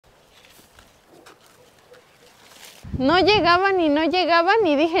no llegaban y no llegaban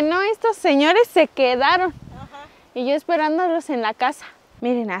y dije, no, estos señores se quedaron. Ajá. Y yo esperándolos en la casa.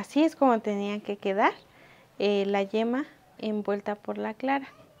 Miren, así es como tenían que quedar, la yema envuelta por la clara.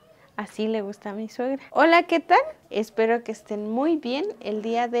 Así le gusta a mi suegra. Hola, ¿qué tal? Espero que estén muy bien. El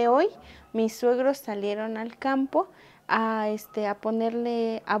día de hoy mis suegros salieron al campo a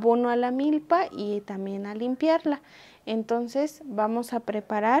ponerle abono a la milpa y también a limpiarla. Entonces vamos a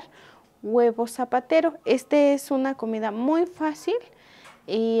preparar huevo zapatero. Es una comida muy fácil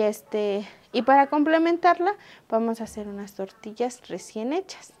y para complementarla vamos a hacer unas tortillas recién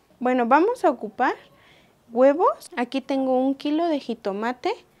hechas. Bueno, vamos a ocupar huevos. Aquí tengo 1 kilo de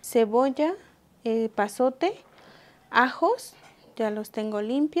jitomate, cebolla, pasote, ajos, ya los tengo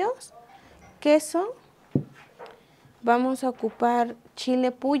limpios, queso, vamos a ocupar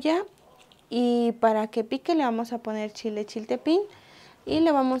chile puya y para que pique le vamos a poner chile chiltepín y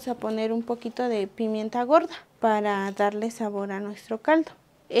le vamos a poner un poquito de pimienta gorda para darle sabor a nuestro caldo.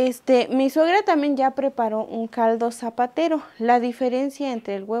 Mi suegra también ya preparó un caldo zapatero. La diferencia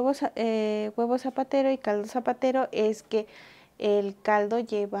entre el huevo zapatero y caldo zapatero es que el caldo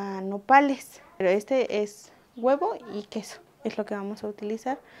lleva nopales, pero este es huevo y queso, es lo que vamos a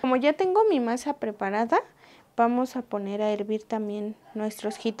utilizar. Como ya tengo mi masa preparada, vamos a poner a hervir también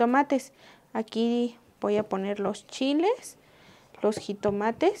nuestros jitomates. Aquí voy a poner los chiles, los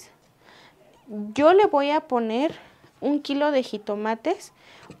jitomates. Yo le voy a poner 1 kilo de jitomates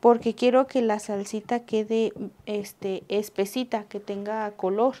porque quiero que la salsita quede espesita, que tenga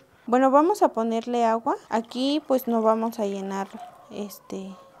color. Bueno, vamos a ponerle agua. Aquí pues no vamos a llenar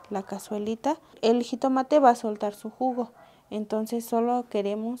la cazuelita. El jitomate va a soltar su jugo, entonces solo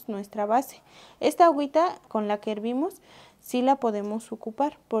queremos nuestra base. Esta agüita con la que hervimos sí la podemos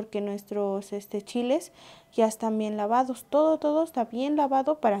ocupar porque nuestros chiles ya están bien lavados. Todo está bien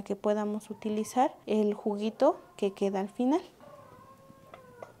lavado para que podamos utilizar el juguito que queda al final.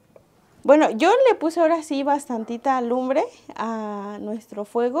 Bueno, yo le puse ahora sí bastantita lumbre a nuestro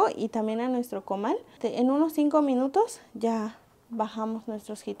fuego y también a nuestro comal. En unos 5 minutos ya bajamos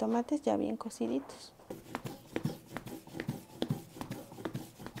nuestros jitomates ya bien cociditos.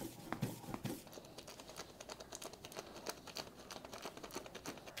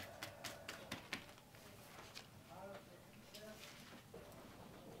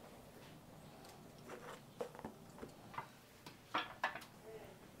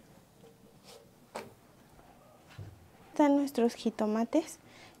 Están nuestros jitomates,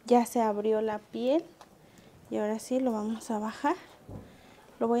 ya se abrió la piel y ahora sí lo vamos a bajar.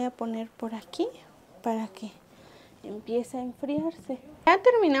 Lo voy a poner por aquí para que empiece a enfriarse. Ya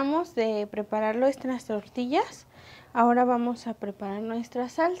terminamos de preparar nuestras tortillas, ahora vamos a preparar nuestra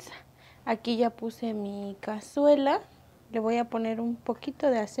salsa. Aquí ya puse mi cazuela, le voy a poner un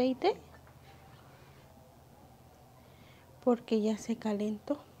poquito de aceite porque ya se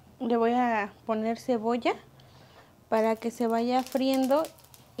calentó. Le voy a poner cebolla para que se vaya friendo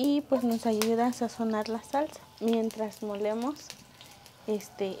y pues nos ayuda a sazonar la salsa mientras molemos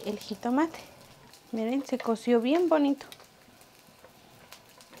el jitomate. Miren, se coció bien bonito.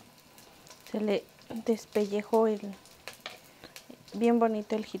 Se le despellejó bien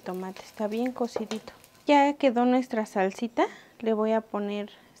bonito el jitomate, está bien cocidito. Ya quedó nuestra salsita, le voy a poner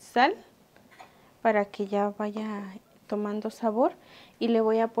sal para que ya vaya tomando sabor y le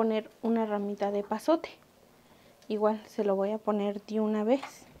voy a poner una ramita de pasote. Igual se lo voy a poner de una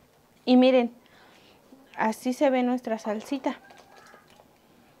vez. Y miren, así se ve nuestra salsita.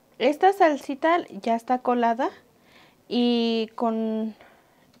 Esta salsita ya está colada y con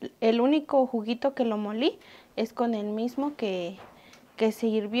el único juguito que lo molí es con el mismo que se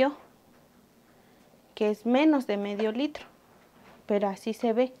hirvió, que es menos de medio litro, pero así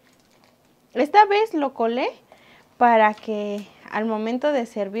se ve. Esta vez lo colé para que al momento de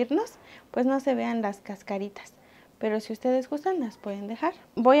servirnos pues no se vean las cascaritas, pero si ustedes gustan las pueden dejar.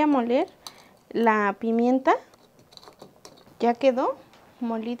 Voy a moler la pimienta, ya quedó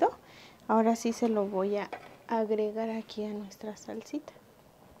molido. Ahora sí se lo voy a agregar aquí a nuestra salsita.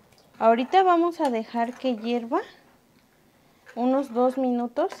 Ahorita vamos a dejar que hierva unos 2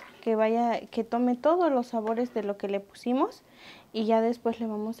 minutos, que tome todos los sabores de lo que le pusimos y ya después le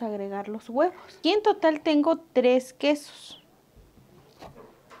vamos a agregar los huevos. Y en total tengo 3 quesos.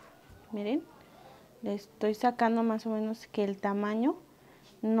 Miren, le estoy sacando más o menos que el tamaño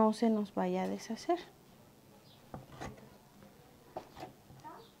no se nos vaya a deshacer.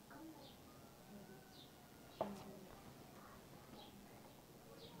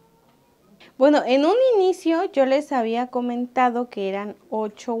 Bueno, en un inicio yo les había comentado que eran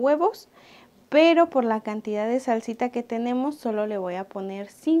 8 huevos, pero por la cantidad de salsita que tenemos solo le voy a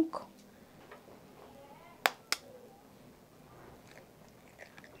poner 5.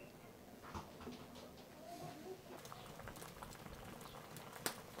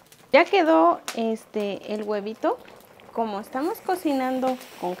 Ya quedó el huevito. Como estamos cocinando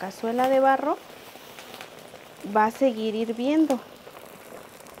con cazuela de barro, va a seguir hirviendo.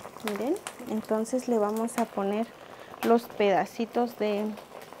 Miren, entonces le vamos a poner los pedacitos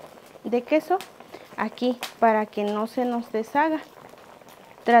de queso aquí para que no se nos deshaga.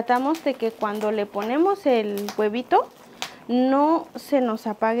 Tratamos de que cuando le ponemos el huevito no se nos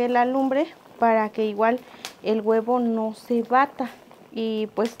apague la lumbre para que igual el huevo no se bata y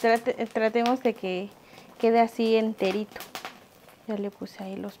pues tratemos de que quede así enterito. Ya le puse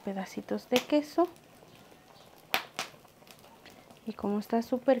ahí los pedacitos de queso. Y como está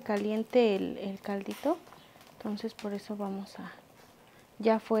súper caliente el caldito, entonces por eso vamos a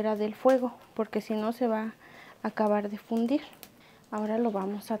ya fuera del fuego, porque si no se va a acabar de fundir. Ahora lo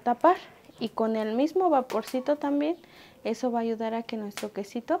vamos a tapar y con el mismo vaporcito también, eso va a ayudar a que nuestro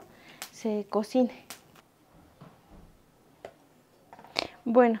quesito se cocine.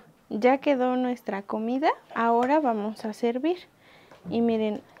 Bueno, ya quedó nuestra comida, ahora vamos a servir. Y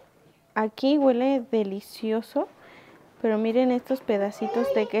miren, aquí huele delicioso, pero miren estos pedacitos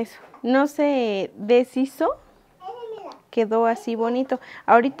de queso. No se deshizo, quedó así bonito.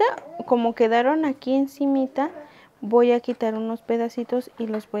 Ahorita, como quedaron aquí encimita, voy a quitar unos pedacitos y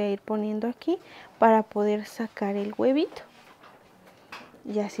los voy a ir poniendo aquí para poder sacar el huevito.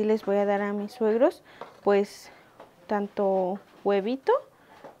 Y así les voy a dar a mis suegros, pues, tanto huevito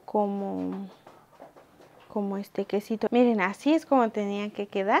como este quesito. Miren, así es como tenía que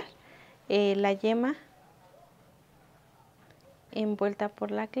quedar la yema envuelta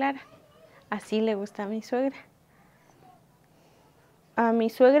por la clara. Así le gusta a mi suegra. A mi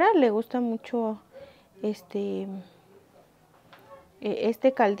suegra le gusta mucho este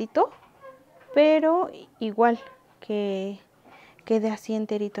caldito, pero igual que quede así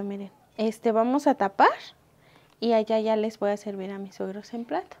enterito, miren. Vamos a tapar y allá ya les voy a servir a mis suegros en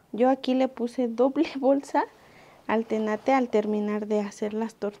plato. Yo aquí le puse doble bolsa al tenate al terminar de hacer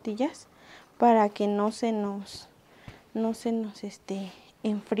las tortillas para que no se nos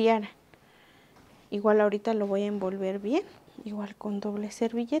enfriara. Igual ahorita lo voy a envolver bien, igual con doble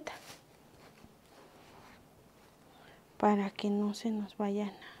servilleta, para que no se nos vayan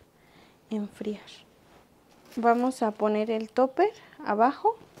a enfriar. Vamos a poner el topper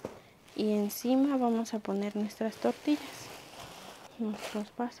abajo y encima vamos a poner nuestras tortillas, nuestros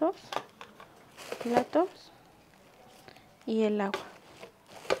vasos, platos y el agua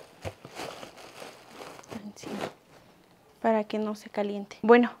encima para que no se caliente.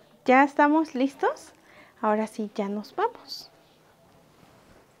 Bueno, ya estamos listos. Ahora sí, ya nos vamos.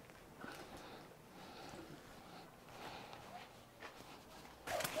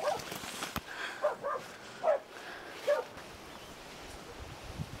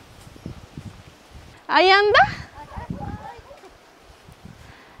 ¿Ahí anda?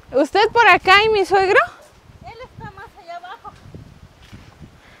 ¿Usted por acá y mi suegro? Él está más allá abajo.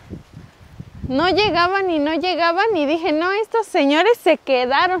 No llegaban y dije, no, estos señores se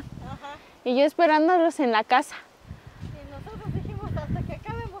quedaron. Ajá. Y yo esperándolos en la casa. Y nosotros dijimos hasta que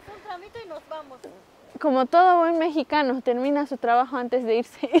acabemos un tramito y nos vamos. Como todo buen mexicano, termina su trabajo antes de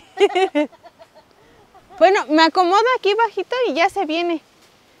irse. Bueno, me acomodo aquí bajito y ya se viene.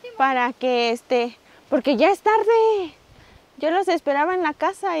 Sí, para que porque ya es tarde. Yo los esperaba en la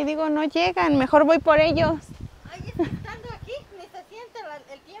casa y digo, no llegan, mejor voy por ellos. Ay, es que estando aquí ni se siente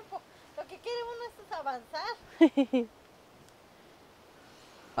el tiempo. Lo que quiere uno es avanzar.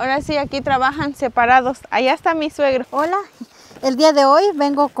 Ahora sí, aquí trabajan separados. Allá está mi suegro. Hola, el día de hoy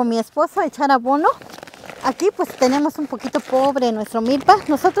vengo con mi esposo a echar abono. Aquí pues tenemos un poquito pobre nuestro milpa.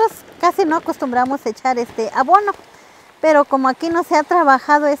 Nosotros casi no acostumbramos a echar abono, pero como aquí no se ha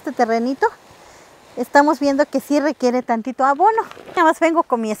trabajado este terrenito, estamos viendo que sí requiere tantito abono. Nada más vengo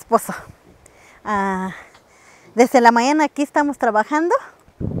con mi esposo. Desde la mañana aquí estamos trabajando.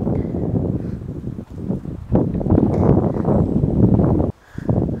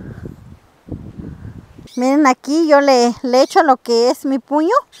 Miren, aquí yo le echo lo que es mi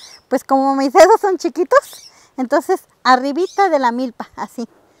puño, pues como mis dedos son chiquitos, entonces arribita de la milpa, así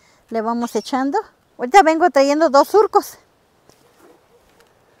le vamos echando. Ahorita vengo trayendo 2 surcos.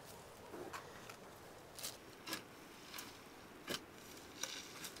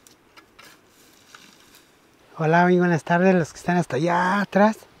 Hola, muy buenas tardes los que están hasta allá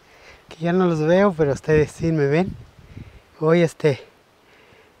atrás, que ya no los veo, pero ustedes sí me ven. Hoy estoy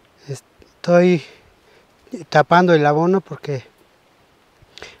tapando el abono porque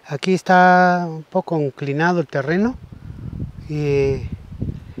aquí está un poco inclinado el terreno y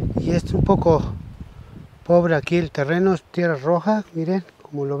es un poco pobre aquí el terreno, es tierra roja, miren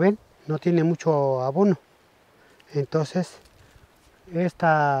como lo ven, no tiene mucho abono. Entonces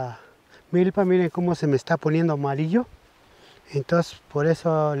esta milpa, miren cómo se me está poniendo amarillo. Entonces por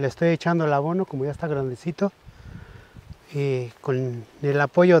eso le estoy echando el abono, como ya está grandecito. Y con el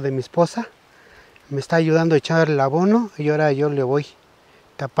apoyo de mi esposa me está ayudando a echar el abono y ahora yo le voy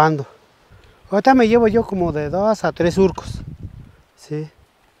tapando. Ahorita me llevo yo como de 2 a 3 surcos, ¿sí?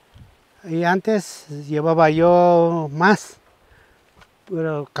 Y antes llevaba yo más,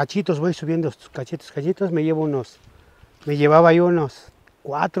 pero cachitos, voy subiendo cachitos, me llevaba yo unos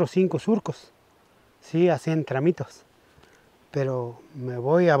 4 o 5 surcos, ¿sí? Así en tramitos. Pero me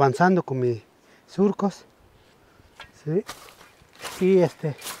voy avanzando con mis surcos, ¿sí? Y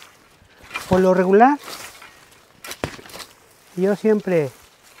por lo regular, yo siempre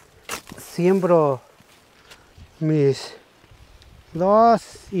siembro mis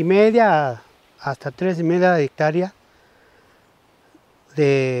 2,5 hasta 3,5 hectáreas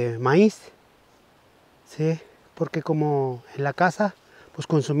de maíz, ¿sí? Porque como en la casa, pues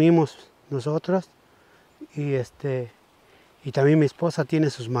consumimos nosotros y también mi esposa tiene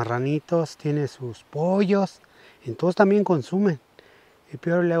sus marranitos, tiene sus pollos, entonces también consumen. Y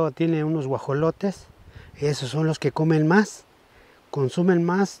peor luego tiene unos guajolotes, esos son los que comen más, consumen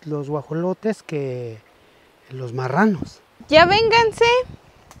más los guajolotes que los marranos. Ya vénganse.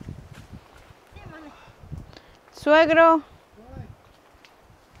 Suegro.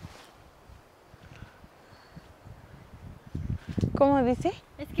 ¿Cómo dice?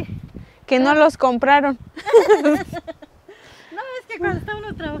 Es que Que no los compraron. no, es que cuando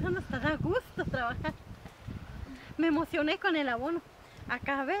estábamos trabajando hasta da gusto trabajar. Me emocioné con el abono.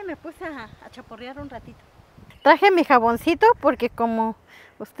 Acabé, me puse a chaporrear un ratito. Traje mi jaboncito porque como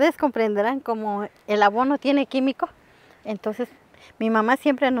ustedes comprenderán, como el abono tiene químico, entonces mi mamá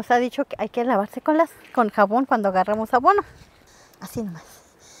siempre nos ha dicho que hay que lavarse con jabón cuando agarramos abono. Así nomás,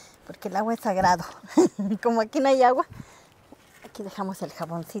 porque el agua es sagrado. Como aquí no hay agua, aquí dejamos el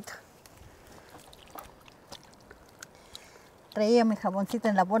jaboncito. Traía mi jaboncito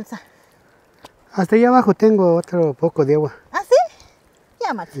en la bolsa. Hasta allá abajo tengo otro poco de agua. ¿Ah, sí?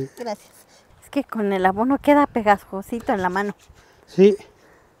 Ya, Martín, gracias. Es que con el abono queda pegajosito en la mano. Sí.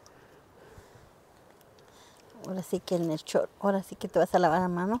 Ahora sí que ahora sí que te vas a lavar la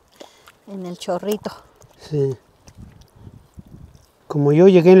mano en el chorrito. Sí. Como yo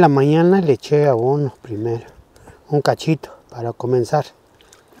llegué en la mañana, le eché abono primero, un cachito para comenzar.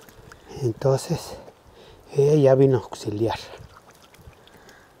 Entonces, ella ya vino a auxiliar.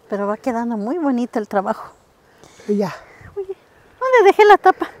 Pero va quedando muy bonito el trabajo. Ya. Oye, ¿dónde dejé la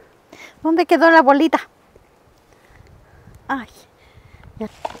tapa? ¿Dónde quedó la bolita? Ay, ya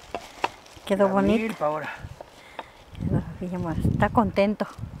quedó bonito. Milpa ahora. Está contento.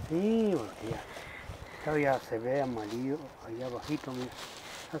 Sí, porque todavía se ve amarillo allá abajito, mira.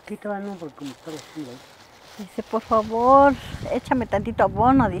 Aquí todavía no, porque como está vestido ahí. Dice, por favor, échame tantito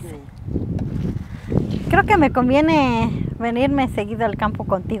abono, dice. Creo que me conviene venirme seguido al campo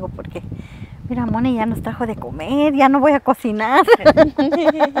contigo, porque mira, Moni ya nos trajo de comer, ya no voy a cocinar.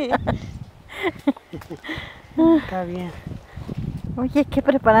 Está bien. Oye, ¿qué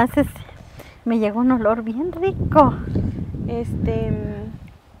preparaste? Me llegó un olor bien rico.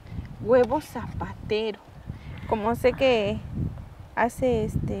 Huevo zapatero. Como sé que hace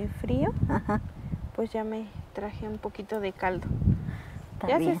frío, Ajá, pues ya me traje un poquito de caldo. está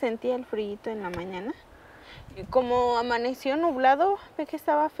Ya bien. se sentía el frío en la mañana. Y como amaneció nublado, ve que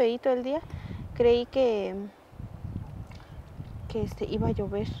estaba feíto el día, creí que iba a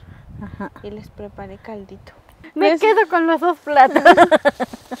llover. Ajá. Y les preparé caldito. Me quedo con los 2 platos.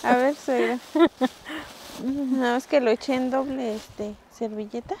 A ver, suegra. No, es que lo eché en doble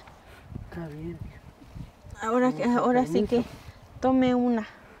servilleta. Está bien. Ahora sí que tome una.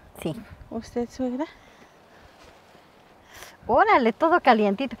 Sí. ¿Usted, suegra? Órale, todo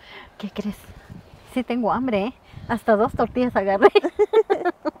calientito. ¿Qué crees? Sí tengo hambre, ¿eh? Hasta 2 tortillas agarré.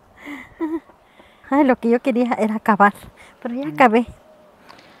 Ay, lo que yo quería era acabar, pero ya acabé.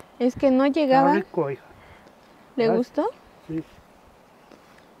 Es que no Está llegaban. rico, hija. ¿Le ¿Sabes? gustó? Sí.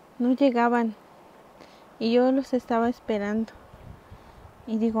 No llegaban. Y yo los estaba esperando.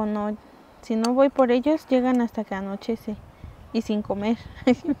 Y digo, no, si no voy por ellos, llegan hasta que anochece. Y sin comer.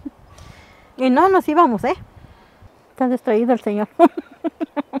 Y no nos íbamos, ¿eh? Está distraído el señor.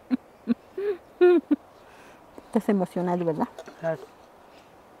 Estás emocionado, ¿verdad?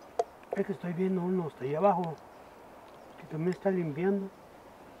 Es que estoy viendo uno hasta allá abajo, que también está limpiando.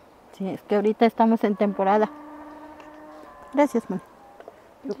 Sí, es que ahorita estamos en temporada. Gracias, man.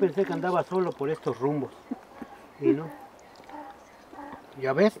 Yo pensé que andaba solo por estos rumbos. Y no.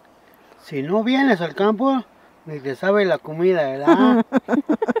 Ya ves, si no vienes al campo, ni te sabe la comida, ¿verdad?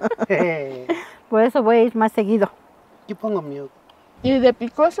 Por eso voy a ir más seguido. Aquí pongo mi... ¿Y de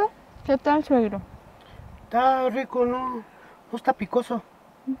picoso? ¿Qué tal, suegro? Está rico, no está picoso.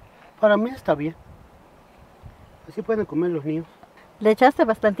 Para mí está bien. Así pueden comer los niños. Le echaste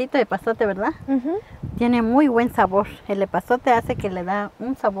bastantito de epazote, ¿verdad? Tiene muy buen sabor. El epazote hace que le da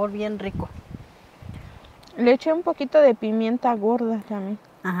un sabor bien rico. Le eché un poquito de pimienta gorda también.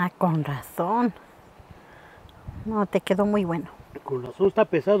 Ah, con razón. No, te quedó muy bueno. Con razón está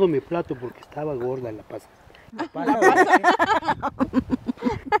pesado mi plato porque estaba gorda la pasa.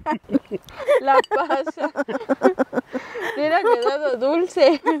 La pasa. Hubiera quedado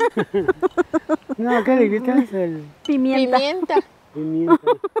dulce. No, ¿qué le gritas? El Pimienta. pimienta.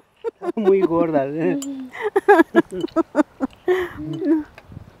 Está muy gorda.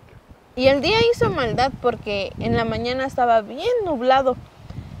 Y el día hizo maldad porque en la mañana estaba bien nublado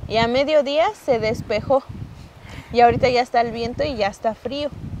y a mediodía se despejó. Y ahorita ya está el viento y ya está frío.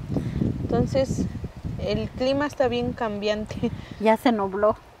 Entonces el clima está bien cambiante. Ya se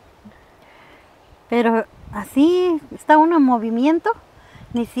nubló. Pero así está uno en movimiento,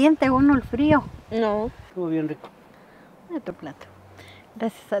 ni siente uno el frío. No. Estuvo bien rico. De tu plato.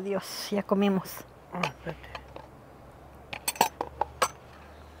 Gracias a Dios, ya comimos. Espérate.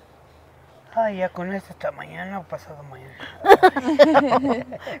 Ay, ya con esto hasta mañana o pasado mañana.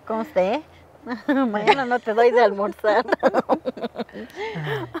 ¿Cómo usted? Mañana no te doy de almorzar.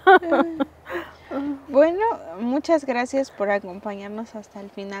 Bueno, muchas gracias por acompañarnos hasta el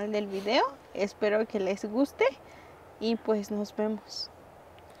final del video. Espero que les guste y pues nos vemos.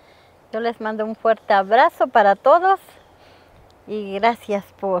 Yo les mando un fuerte abrazo para todos y gracias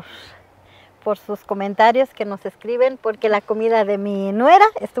por sus comentarios que nos escriben, porque la comida de mi nuera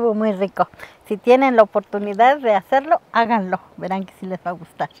estuvo muy rico. Si tienen la oportunidad de hacerlo, háganlo. Verán que sí les va a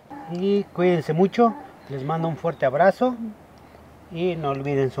gustar. Y cuídense mucho. Les mando un fuerte abrazo y no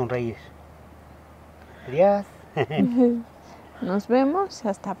olviden sonreír. Adiós. Nos vemos,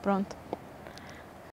 hasta pronto.